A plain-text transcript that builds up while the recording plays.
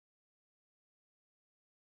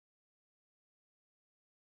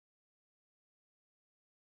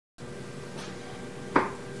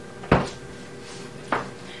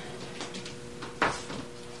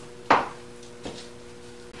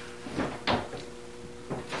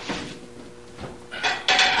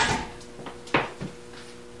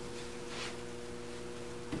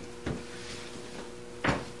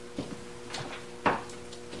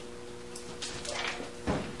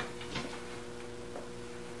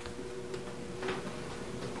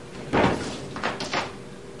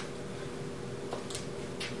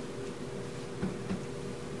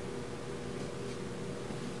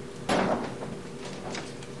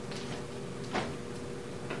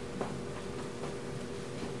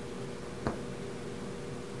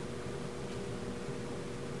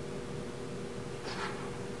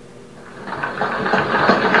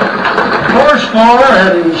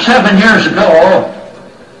7 years ago,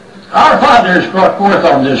 our fathers brought forth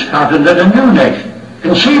on this continent a new nation,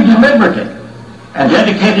 conceived in liberty, and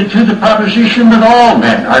dedicated to the proposition that all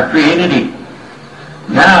men are created equal.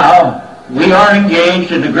 Now, we are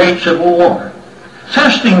engaged in a great civil war,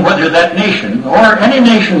 testing whether that nation, or any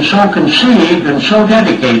nation so conceived and so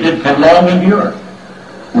dedicated, can long endure.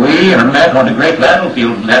 We are met on a great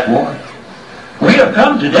battlefield of that war. We have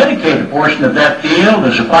come to dedicate a portion of that field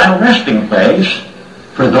as a final resting place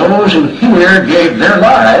for those who here gave their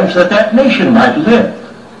lives that that nation might live.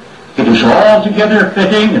 It is altogether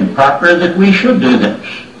fitting and proper that we should do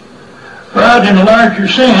this. But in a larger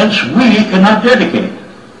sense, we cannot dedicate.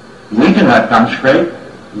 We cannot consecrate.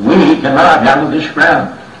 We cannot handle this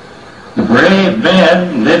ground. The brave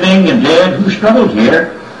men, living and dead, who struggled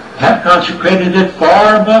here, have consecrated it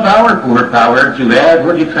far above our poor power to add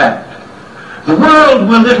or detract. The world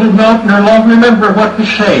will little note nor long remember what we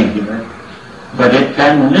say here, but it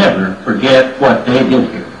can never forget what they did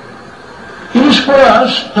here. It is for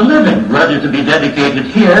us, the living, rather to be dedicated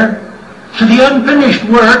here to the unfinished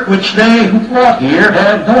work which they who fought here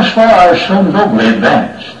have thus far so nobly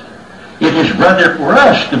advanced. It is rather for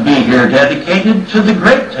us to be here dedicated to the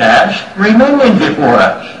great task remaining before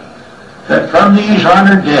us, that from these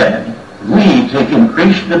honored dead we take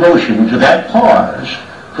increased devotion to that cause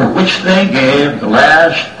for which they gave the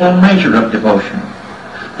last full measure of devotion.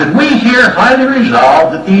 That we here highly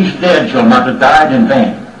resolve that these dead shall not have died in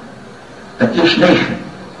vain, that this nation,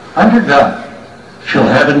 under God, shall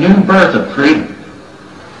have a new birth of freedom,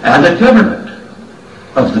 and the government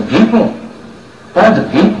of the people, for the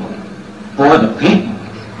people, for the people,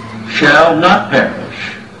 shall not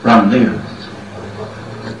perish from the earth.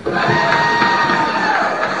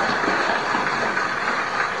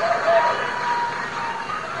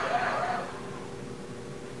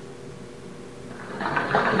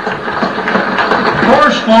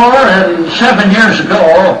 Fourscore and 7 years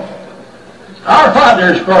ago, our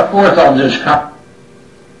fathers brought forth on this continent